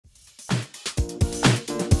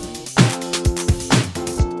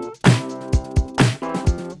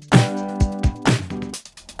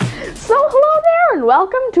and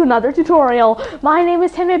welcome to another tutorial. My name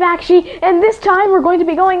is Tenmei Bakshi, and this time we're going to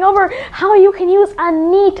be going over how you can use a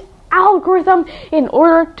neat algorithm in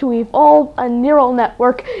order to evolve a neural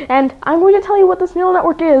network. And I'm going to tell you what this neural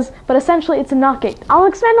network is, but essentially it's a NOT gate. I'll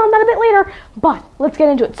expand on that a bit later, but let's get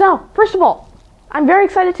into it. So, first of all, I'm very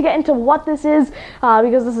excited to get into what this is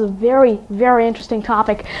because this is a very, very interesting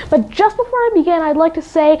topic. But just before I begin, I'd like to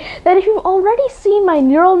say that if you've already seen my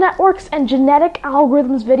neural networks and genetic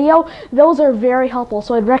algorithms video, those are very helpful.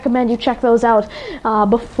 So I'd recommend you check those out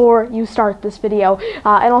before you start this video.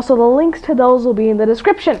 And also the links to those will be in the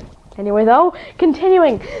description. Anyway though,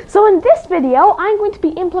 continuing. So in this video, I'm going to be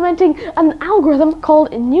implementing an algorithm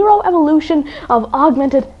called neuroevolution of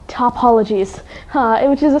augmented topologies,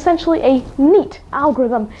 which is essentially a neat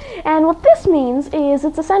algorithm. And what this means is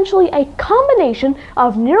it's essentially a combination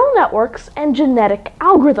of neural networks and genetic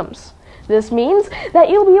algorithms. This means that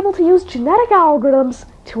you'll be able to use genetic algorithms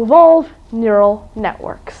to evolve neural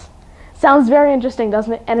networks. Sounds very interesting,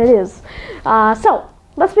 doesn't it? And it is. So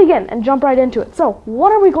let's begin and jump right into it. So,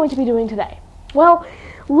 what are we going to be doing today? Well,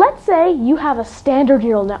 let's say you have a standard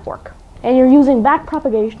neural network and you're using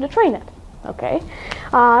backpropagation to train it. Okay?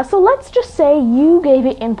 So let's just say you gave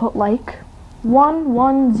it input like 1,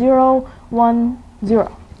 1, 0, 1,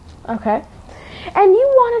 0. Okay? And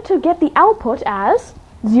you wanted to get the output as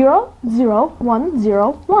 0, 0, 1,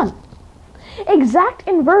 0, 1. Exact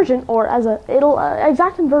inversion, or as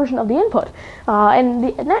exact inversion of the input, and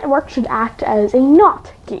the network should act as a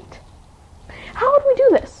NOT gate. How would we do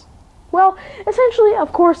this? Well, essentially,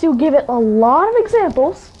 of course, you give it a lot of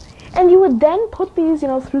examples, and you would then put these,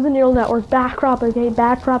 through the neural network,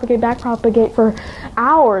 backpropagate for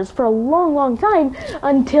hours, for a long, long time,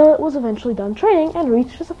 until it was eventually done training and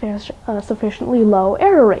reached a sufficiently low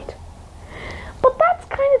error rate. But that's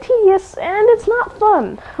kind of tedious, and it's not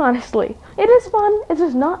fun, honestly. It is fun, it's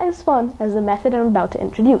just not as fun as the method I'm about to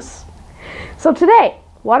introduce. So today,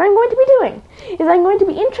 what I'm going to be doing is I'm going to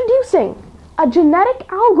be introducing a genetic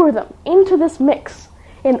algorithm into this mix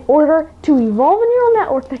in order to evolve a neural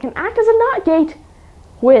network that can act as a NOT gate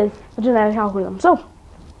with a genetic algorithm. So,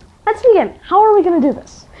 let's begin. How are we going to do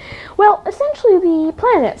this? Well, essentially the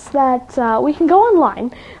plan is that we can go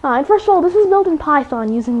online, and first of all, this is built in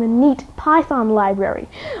Python using the neat Python library,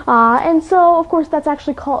 and so of course that's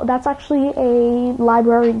actually a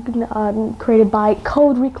library created by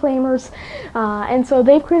Code Reclaimers, and so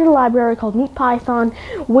they've created a library called NeatPython,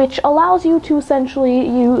 which allows you to essentially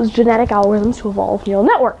use genetic algorithms to evolve neural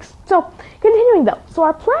networks. So, continuing though, so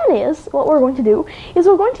our plan is, what we're going to do, is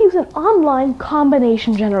we're going to use an online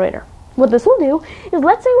combination generator. What this will do is,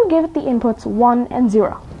 let's say we give it the inputs 1 and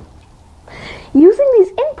 0. Using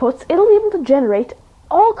these inputs, it'll be able to generate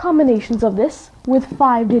all combinations of this with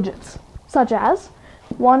 5 digits, such as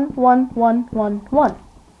 1, 1, 1, 1, 1.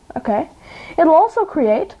 Okay? It'll also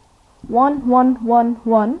create 1, 1, 1,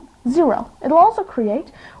 1, 0. It'll also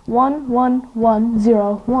create 1, 1, 1,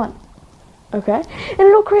 0, 1. Okay? And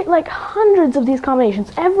it'll create like hundreds of these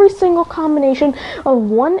combinations, every single combination of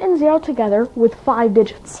 1 and 0 together with 5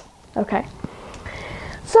 digits. Okay,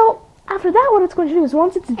 so after that, what it's going to do is,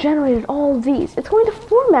 once it's generated all of these, it's going to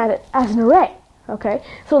format it as an array. Okay,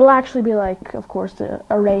 so it'll actually be like, of course, the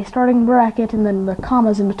array starting bracket, and then the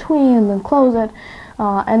commas in between, and then close it,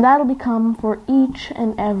 and that'll become for each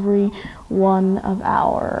and every one of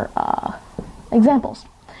our examples.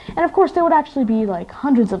 And of course, there would actually be like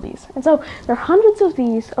hundreds of these, and so there are hundreds of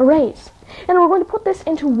these arrays, and we're going to put this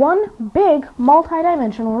into one big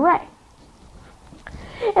multi-dimensional array.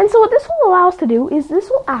 And so what this will allow us to do is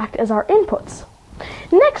this will act as our inputs.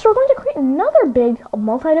 Next, we're going to create another big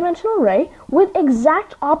multidimensional array with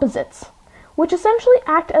exact opposites, which essentially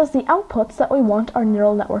act as the outputs that we want our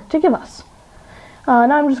neural network to give us.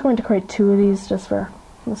 Now I'm just going to create 2 of these just for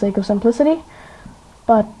the sake of simplicity.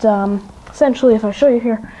 But essentially, if I show you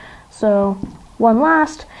here, so one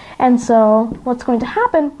last, and so what's going to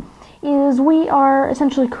happen is we are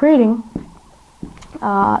essentially creating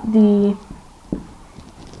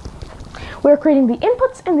we're creating the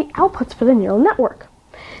inputs and the outputs for the neural network.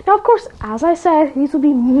 Now, of course, as I said, these will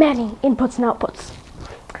be many inputs and outputs.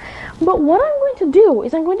 But what I'm going to do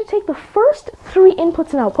is I'm going to take the first 3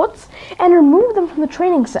 inputs and outputs and remove them from the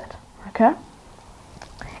training set. Okay?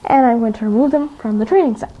 And I'm going to remove them from the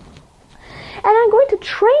training set. And I'm going to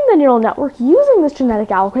train the neural network using this genetic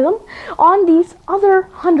algorithm on these other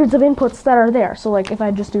hundreds of inputs that are there. So, like, if I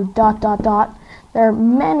just do ... there are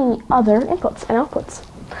many other inputs and outputs.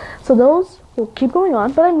 So those will keep going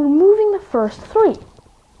on, but I'm removing the first 3.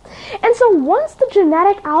 And so once the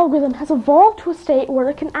genetic algorithm has evolved to a state where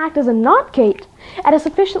it can act as a NOT gate at a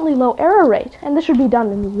sufficiently low error rate, and this should be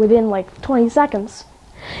done within like 20 seconds,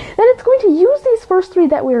 Then it's going to use these first three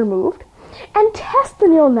that we removed and test the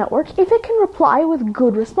neural network if it can reply with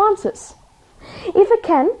good responses. If it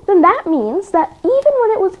can, then that means that even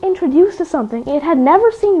when it was introduced to something it had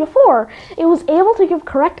never seen before, it was able to give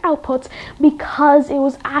correct outputs because it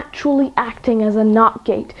was actually acting as a NOT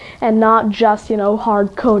gate and not just,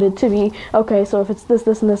 hard-coded to be, okay, so if it's this,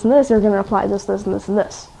 this, and this, and this, you're going to apply this, this, and this, and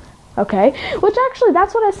this. Okay, which actually,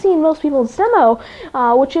 that's what I see in most people's demo,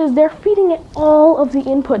 which is they're feeding it all of the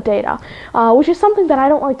input data, which is something that I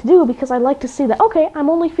don't like to do because I like to see that, okay, I'm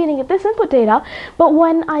only feeding it this input data, but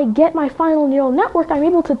when I get my final neural network, I'm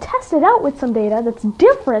able to test it out with some data that's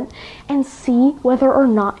different and see whether or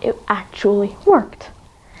not it actually worked.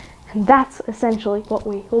 And that's essentially what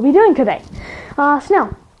we will be doing today. So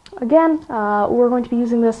now, again, we're going to be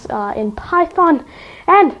using this in Python,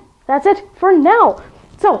 and that's it for now.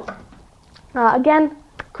 So, again,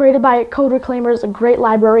 created by Code Reclaimers, a great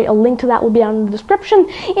library. A link to that will be down in the description.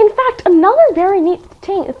 In fact, another very neat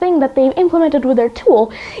thing that they've implemented with their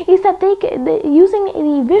tool is that using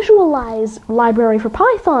the Visualize library for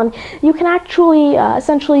Python, you can actually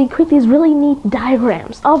essentially create these really neat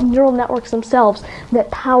diagrams of neural networks themselves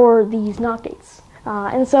that power these NOT gates.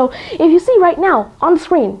 And so, if you see right now on the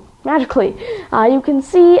screen, magically, you can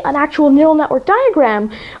see an actual neural network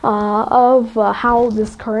diagram of how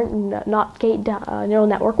this current NOT gate neural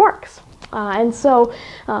network works. And so,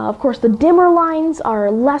 of course, the dimmer lines are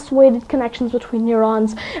less weighted connections between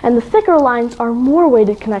neurons, and the thicker lines are more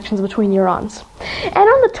weighted connections between neurons. And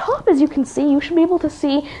on the top, as you can see, you should be able to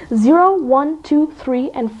see 0, 1, 2,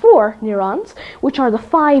 3, and 4 neurons, which are the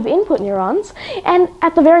 5 input neurons. And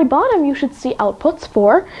at the very bottom, you should see outputs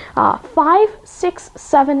for 5, 6,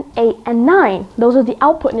 7, 8, and 9. Those are the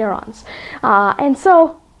output neurons. And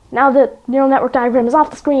so, now the neural network diagram is off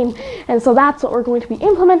the screen, and so that's what we're going to be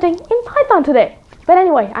implementing in Python today. But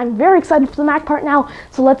anyway, I'm very excited for the Mac part now,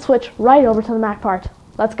 so let's switch right over to the Mac part.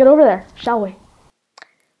 Let's get over there, shall we?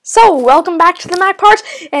 So, welcome back to the Mac part,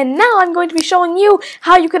 and now I'm going to be showing you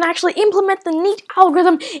how you can actually implement the neat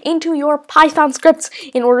algorithm into your Python scripts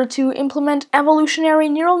in order to implement evolutionary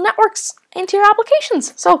neural networks into your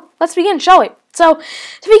applications. So, let's begin, shall we? So,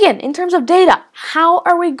 to begin, in terms of data, how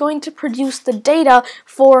are we going to produce the data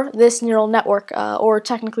for this neural network, or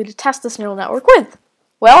technically to test this neural network with?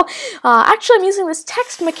 Well, actually I'm using this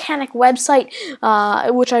Text Mechanic website,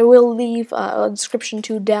 which I will leave a description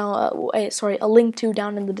to down, a link to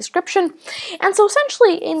down in the description. And so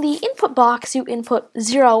essentially in the input box you input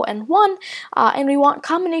 0 and 1, and we want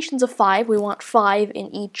combinations of 5. We want 5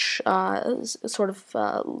 in each list.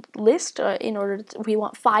 We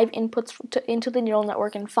want 5 inputs into the neural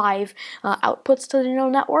network and 5 outputs to the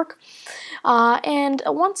neural network. And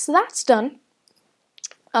once that's done,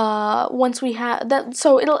 once we have that,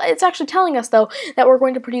 so it's actually telling us though that we're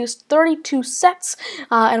going to produce 32 sets,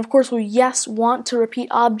 and of course we want to repeat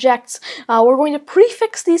objects. We're going to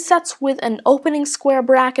prefix these sets with an opening square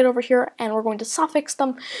bracket over here, and we're going to suffix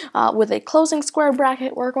them with a closing square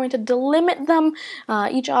bracket. We're going to delimit them,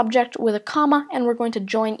 each object with a comma, and we're going to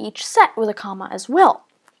join each set with a comma as well.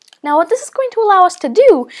 Now what this is going to allow us to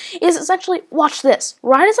do is essentially, watch this,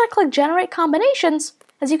 right as I click generate combinations,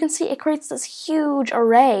 as you can see, it creates this huge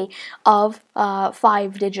array of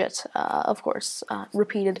 5-digit, of course,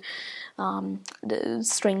 repeated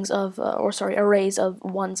strings of, arrays of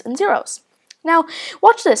 1s and 0s. Now,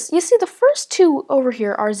 watch this. You see the first two over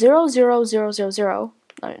here are 0, 0, 0, 0, 0,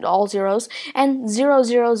 all zeros, and 0,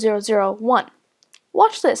 0, 0, 0, 1.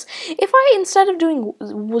 Watch this. If I, instead of doing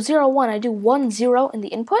 0, 1, I do 1, 0 in the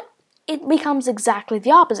input, it becomes exactly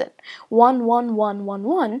the opposite. 1, 1, 1, 1,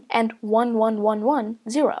 1, and 1, 1, 1, 1,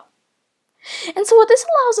 0. And so what this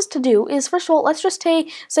allows us to do is, first of all, let's just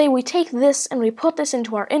say we take this and we put this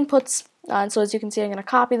into our inputs. And so as you can see, I'm going to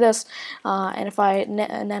copy this, and if I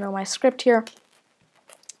nano my script here,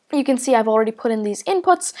 you can see I've already put in these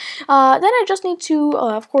inputs. Then I just need to,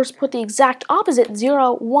 of course, put the exact opposite,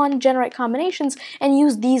 0, 1, generate combinations, and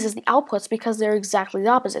use these as the outputs because they're exactly the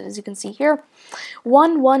opposite. As you can see here,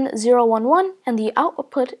 1, 1, 0, 1, 1, and the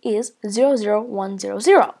output is 0, 0, 1, 0,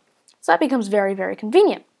 0. So that becomes very, very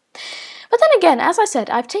convenient. But then again, as I said,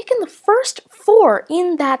 I've taken the first 4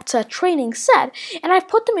 in that training set, and I've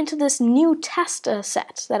put them into this new test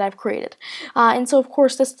set that I've created. And so, of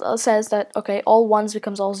course, this says that, okay, all 1s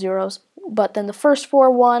becomes all 0s, but then the first 4,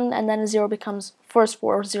 1, and then a 0 becomes first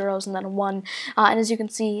 4 zeros and then a 1, and as you can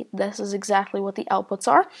see, this is exactly what the outputs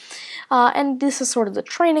are. And this is sort of the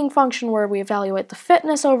training function where we evaluate the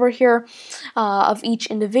fitness over here of each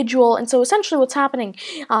individual. And so essentially what's happening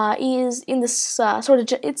is in this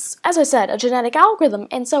it's, as I said, a genetic algorithm,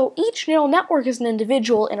 and so each neural network is an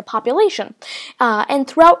individual in a population. And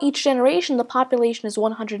throughout each generation, the population is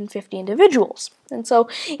 150 individuals. And so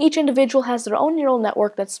each individual has their own neural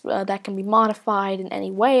network that can be modified in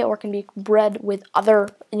any way or can be bred with other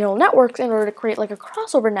neural networks in order to create like a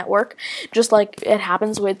crossover network, just like it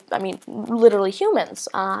happens with, I mean, literally humans.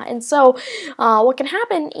 And so what can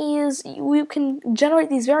happen is we can generate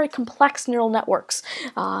these very complex neural networks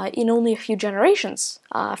in only a few generations.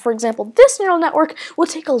 For example, this neural network will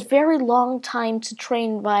take a very long time to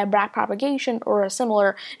train via backpropagation or a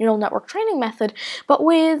similar neural network training method, but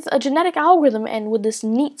with a genetic algorithm and with this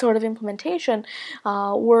neat sort of implementation,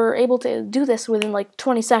 we're able to do this within like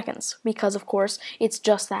 20 seconds because, of course, it's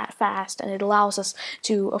just that fast, and it allows us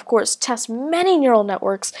to, of course, test many neural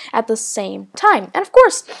networks at the same time. And of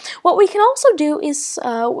course, what we can also do is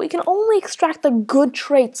we can only extract the good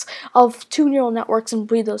traits of 2 neural networks and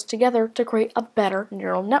breed those together to create a better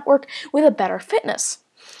neural network with a better fitness.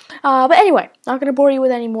 But anyway, not going to bore you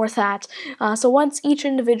with any more of that. So once each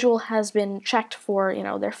individual has been checked for,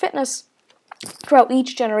 their fitness, throughout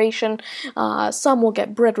each generation, some will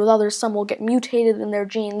get bred with others, some will get mutated in their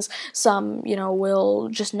genes, some, will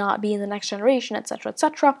just not be in the next generation, etc.,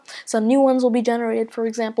 etc. Some new ones will be generated, for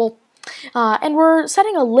example. And we're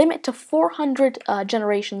setting a limit to 400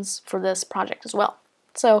 generations for this project as well.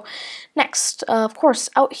 So next, of course,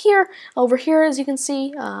 over here, as you can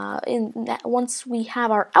see, once we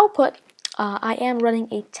have our output, I am running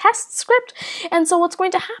a test script, and so what's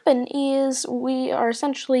going to happen is we are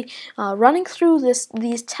essentially running through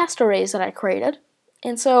these test arrays that I created.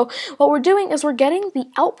 And so what we're doing is we're getting the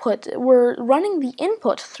output, we're running the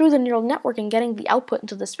input through the neural network and getting the output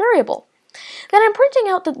into this variable. Then I'm printing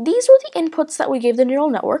out that these were the inputs that we gave the neural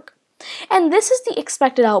network, and this is the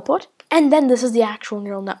expected output, and then this is the actual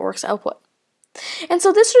neural network's output. And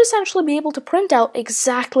so this should essentially be able to print out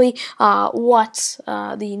exactly what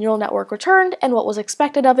the neural network returned and what was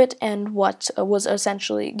expected of it and what was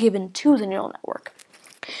essentially given to the neural network.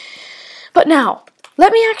 But now,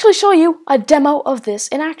 let me actually show you a demo of this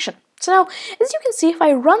in action. So now, as you can see, if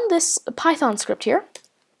I run this Python script here,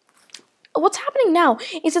 what's happening now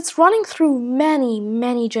is it's running through many,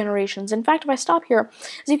 many generations. In fact, if I stop here,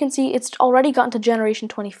 as you can see, it's already gotten to generation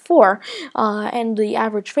 24, and the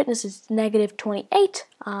average fitness is -28.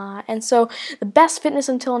 And so the best fitness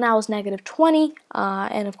until now is -20,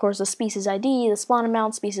 and of course the species ID, the spawn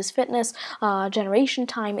amount, species fitness, generation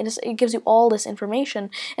time, it gives you all this information.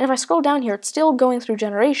 And if I scroll down here, it's still going through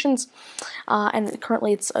generations, and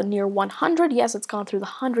currently it's near 100. Yes, it's gone through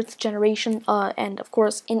the 100th generation, and of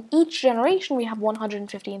course in each generation we have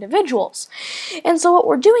 150 individuals. And so what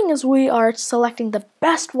we're doing is we are selecting the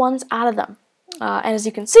best ones out of them. And as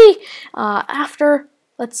you can see, after,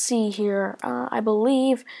 let's see here, I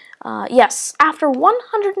believe, yes, after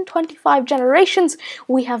 125 generations,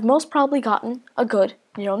 we have most probably gotten a good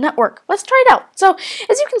neural network. Let's try it out. So,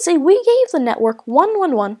 as you can see, we gave the network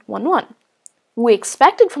 11111. We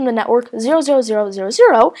expected from the network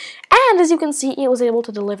 00000, and as you can see, it was able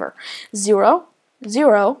to deliver 0,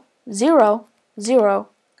 0, 0, 0,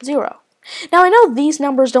 0. Now, I know these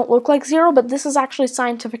numbers don't look like 0, but this is actually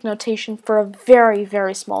scientific notation for a very,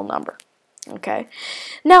 very small number. Okay,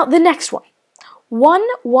 now the next one,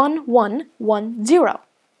 11110.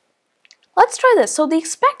 Let's try this. So the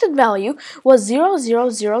expected value was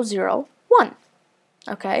 00001.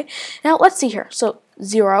 Okay, now let's see here. So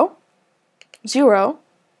 0, 0,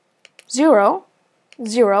 0,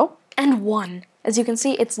 0, and 1. As you can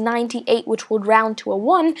see, it's 98, which would round to a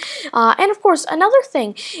 1. And of course, another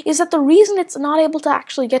thing is that the reason it's not able to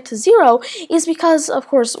actually get to 0 is because, of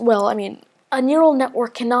course, well, I mean, a neural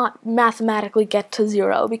network cannot mathematically get to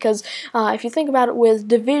 0 because if you think about it, with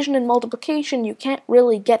division and multiplication, you can't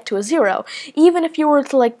really get to a 0. Even if you were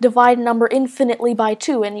to divide a number infinitely by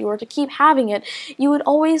 2 and you were to keep having it, you would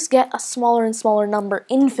always get a smaller and smaller number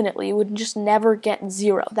infinitely. You would just never get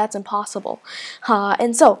 0. That's impossible.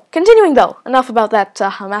 And so, continuing though, enough about that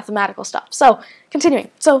mathematical stuff. So,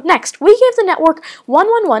 continuing. So next, we gave the network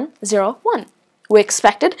 11101. We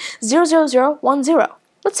expected 00010.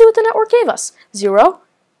 Let's see what the network gave us. 0,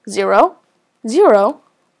 0, 0,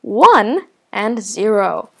 1, and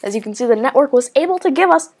 0. As you can see, the network was able to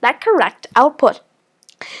give us that correct output.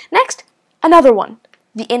 Next, another one.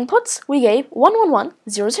 The inputs we gave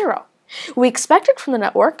 11100. We expected from the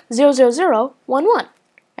network 00011.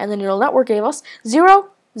 And the neural network gave us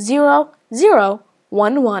 0, 0, 0,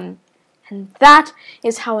 1, 1. And that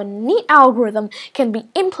is how a neat algorithm can be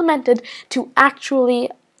implemented to actually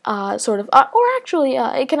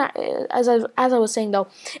it can, as I was saying though,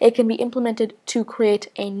 it can be implemented to create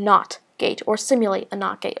a NOT gate, or simulate a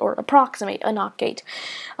NOT gate, or approximate a NOT gate.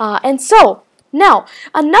 And so, now,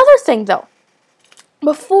 another thing though,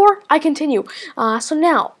 before I continue, so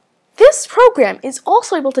now, this program is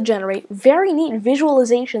also able to generate very neat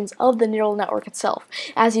visualizations of the neural network itself,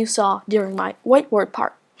 as you saw during my whiteboard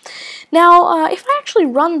part. Now, if I actually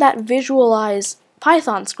run that visualize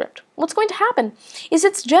Python script, what's going to happen is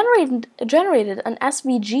it's generated an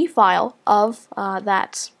SVG file of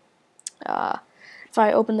that. If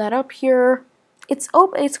I open that up here, it's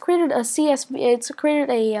created a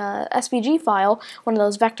SVG file, one of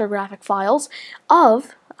those vector graphic files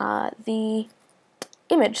of the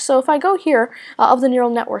image. So if I go here, of the neural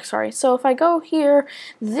network, sorry. So if I go here,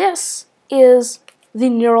 this is the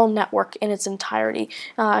neural network in its entirety.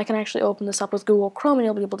 I can actually open this up with Google Chrome and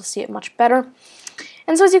you'll be able to see it much better.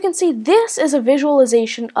 And so as you can see, this is a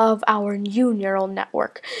visualization of our new neural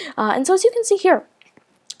network. And so as you can see here,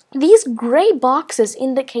 these gray boxes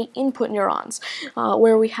indicate input neurons,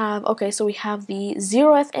 where we have, so we have the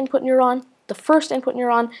 0th input neuron, the first input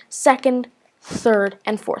neuron, second, third,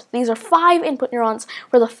 and fourth. These are 5 input neurons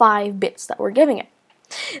for the 5 bits that we're giving it.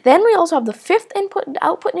 Then we also have the 5th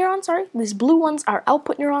output neuron, these blue ones are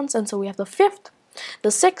output neurons, and so we have the 5th, the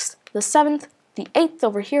 6th, the 7th, the 8th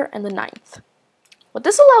over here, and the 9th. What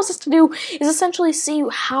this allows us to do is essentially see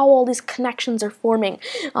how all these connections are forming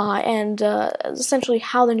and essentially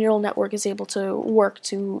how the neural network is able to work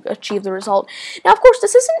to achieve the result. Now, of course,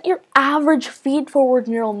 this isn't your average feed-forward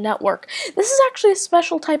neural network. This is actually a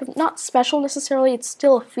special type of, not special necessarily, it's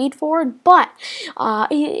still a feed-forward, but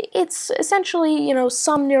it's essentially,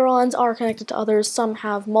 some neurons are connected to others, some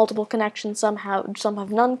have multiple connections, some have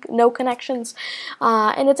no connections,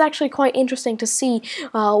 and it's actually quite interesting to see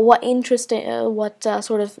what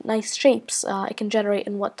sort of nice shapes it can generate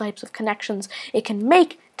and what types of connections it can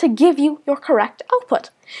make to give you your correct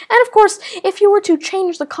output. And of course, if you were to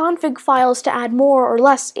change the config files to add more or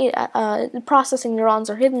less processing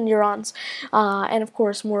neurons or hidden neurons, and of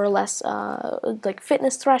course more or less like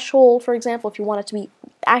fitness threshold, for example, if you want it to be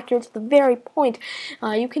accurate to the very point,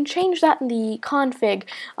 you can change that in the config,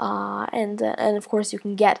 and of course you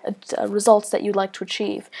can get results that you'd like to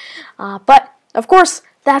achieve. But of course,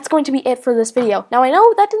 that's going to be it for this video. Now, I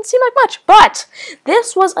know that didn't seem like much, but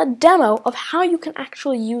this was a demo of how you can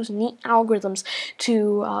actually use neat algorithms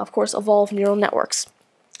to, of course, evolve neural networks.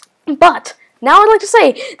 But now I'd like to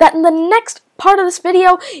say that in the next part of this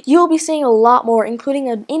video, you'll be seeing a lot more, including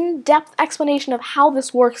an in-depth explanation of how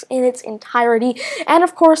this works in its entirety. And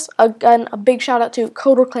of course, again, a big shout out to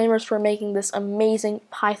CodeReclaimers for making this amazing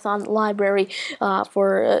Python library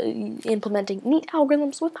for implementing neat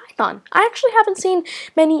algorithms with Python. I actually haven't seen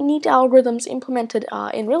many neat algorithms implemented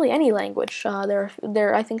in really any language. There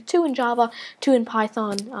are, I think, 2 in Java, 2 in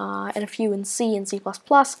Python, and a few in C and C++,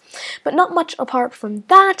 but not much apart from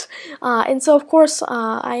that. And so, of course,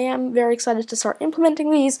 I am very excited to start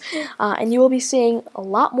implementing these, and you will be seeing a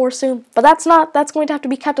lot more soon, but that's going to have to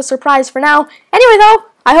be kept a surprise for now. Anyway though,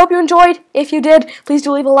 I hope you enjoyed. If you did, please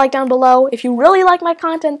do leave a like down below. If you really like my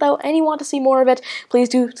content though, and you want to see more of it, please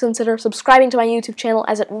do consider subscribing to my YouTube channel,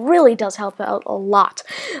 as it really does help out a lot.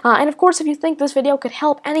 And of course, if you think this video could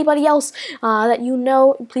help anybody else that you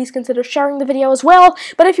know, please consider sharing the video as well.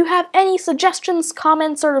 But if you have any suggestions,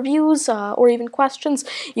 comments, or reviews, or even questions,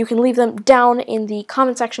 you can leave them down in the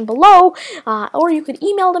comment section below, or you could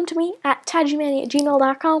email them to me at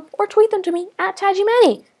tadgymani@gmail.com, or tweet them to me at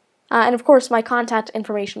tadgymani. And of course, my contact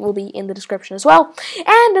information will be in the description as well.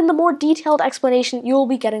 And in the more detailed explanation, you'll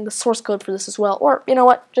be getting the source code for this as well. Or, you know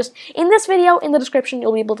what, just in this video, in the description,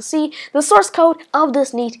 you'll be able to see the source code of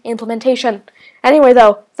this neat implementation. Anyway,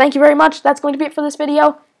 though, thank you very much. That's going to be it for this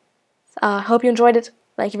video. Hope you enjoyed it.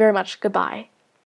 Thank you very much. Goodbye.